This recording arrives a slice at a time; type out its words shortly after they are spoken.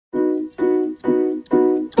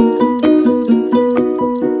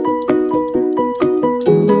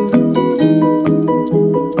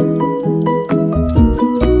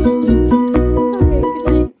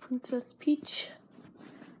Peach.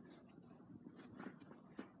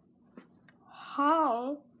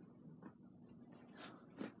 How?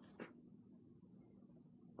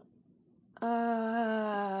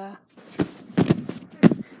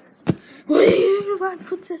 What do you do about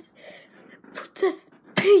Princess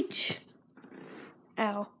Peach?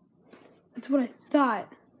 Ow. That's what I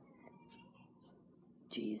thought.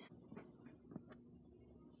 Jeez.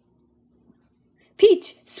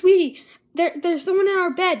 Peach, sweetie, there's someone in our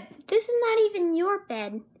bed. This is not even your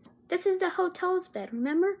bed. This is the hotel's bed,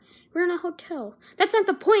 remember? We're in a hotel. That's not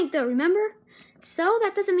the point, though, remember? So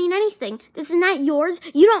that doesn't mean anything. This is not yours.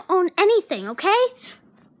 You don't own anything, okay?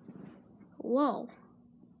 Whoa.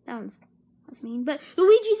 That's mean. But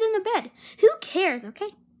Luigi's in the bed. Who cares, okay?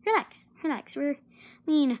 Relax.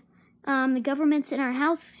 The government's in our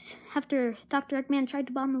house after Dr. Eggman tried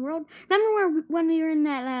to bomb the world. Remember when we were in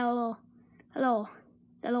that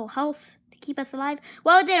little house to keep us alive?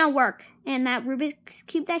 Well, it didn't work. And that Rubik's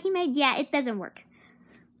Cube that he made, yeah, it doesn't work.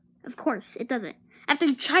 Of course, it doesn't. After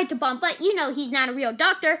he tried to bomb, but you know he's not a real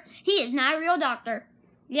doctor. He is not a real doctor.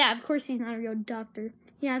 Yeah, of course he's not a real doctor.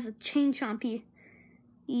 He has a chain chomp.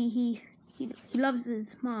 He loves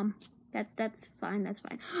his mom. That's fine. It's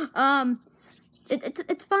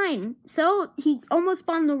fine. So he almost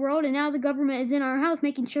bombed the world, and now the government is in our house,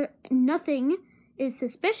 making sure nothing is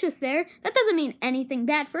suspicious there. That doesn't mean anything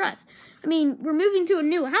bad for us. I mean, we're moving to a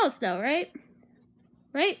new house, though, right?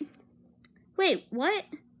 Right? Wait, what?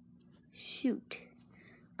 Shoot.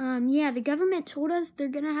 Yeah, the government told us they're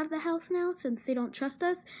gonna have the house now since they don't trust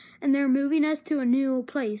us, and they're moving us to a new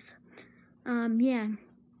place.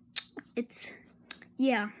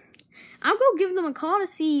 Yeah. I'll go give them a call to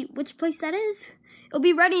see which place that is. It'll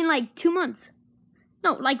be ready in like 2 months.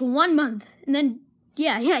 No, like 1 month. And then,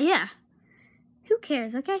 yeah. Who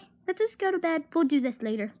cares, okay? Let's just go to bed. We'll do this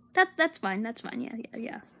later. That's fine.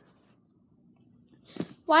 Yeah.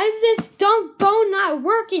 Why is this dumb phone not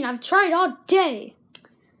working? I've tried all day.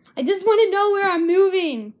 I just want to know where I'm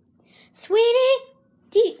moving. Sweetie,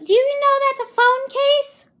 do you know that's a phone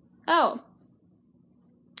case?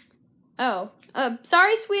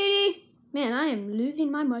 Sorry, sweetie. Man, I am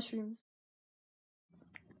losing my mushrooms.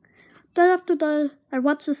 Day after day, I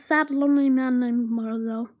watch a sad, lonely man named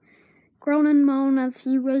Mario groan and moan as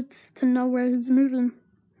he waits to know where he's moving.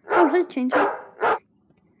 Oh, hey, Chainsaw.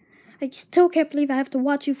 I still can't believe I have to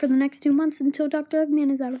watch you for the next 2 months until Dr.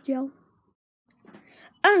 Eggman is out of jail.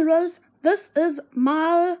 Anyways, this is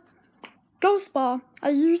my ghost ball I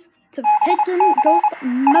use to take in ghost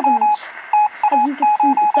measurements. As you can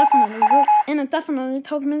see, it definitely works, and it definitely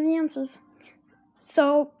tells me the answers.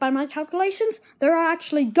 So, by my calculations, there are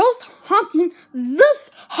actually ghosts haunting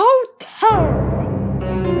this hotel.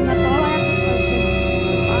 And that's all I have to say, kids.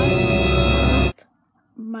 I am the smartest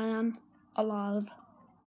man alive.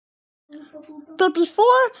 But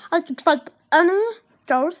before I can fight any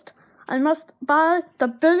ghost, I must buy the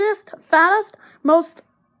biggest, fattest, most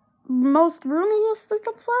roomiest, you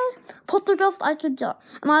could say, poltergeist I could get.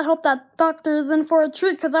 And I hope that doctor is in for a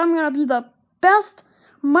treat, because I'm going to be the best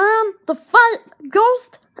man to fight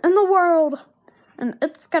ghost in the world. And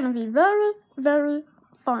it's going to be very, very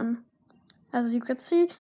fun. As you could see.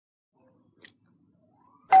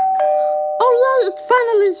 Oh yeah, it's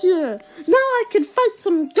finally here. Now I can fight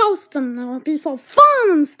some ghosts and it'll be so fun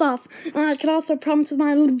and stuff. And I can also promise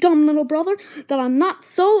my dumb little brother that I'm not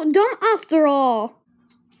so dumb after all.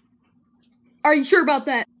 Are you sure about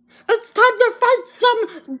that? It's time to fight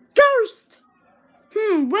some ghost!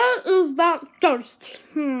 Where is that ghost?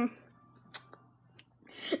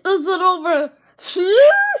 Is it over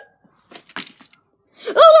here?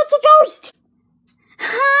 Oh, that's a ghost!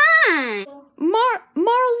 Hi!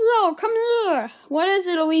 Mario, come here! What is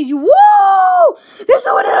it, Luigi? Whoa! There's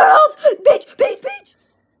someone in our house! Peach!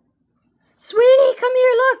 Sweetie, come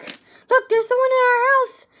here, look! Look, there's someone in our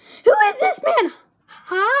house! Who is this man?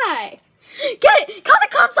 Hi! Get it! Call the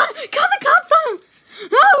cops on him!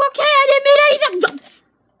 Oh, okay, I didn't mean anything!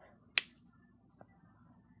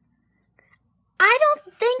 I don't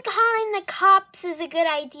think calling the cops is a good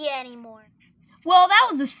idea anymore. Well, that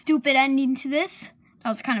was a stupid ending to this. That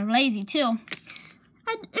was kind of lazy, too.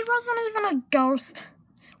 It wasn't even a ghost.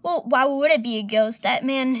 Well, why would it be a ghost? That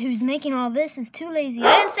man who's making all this is too lazy.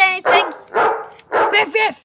 I didn't say anything. Biff!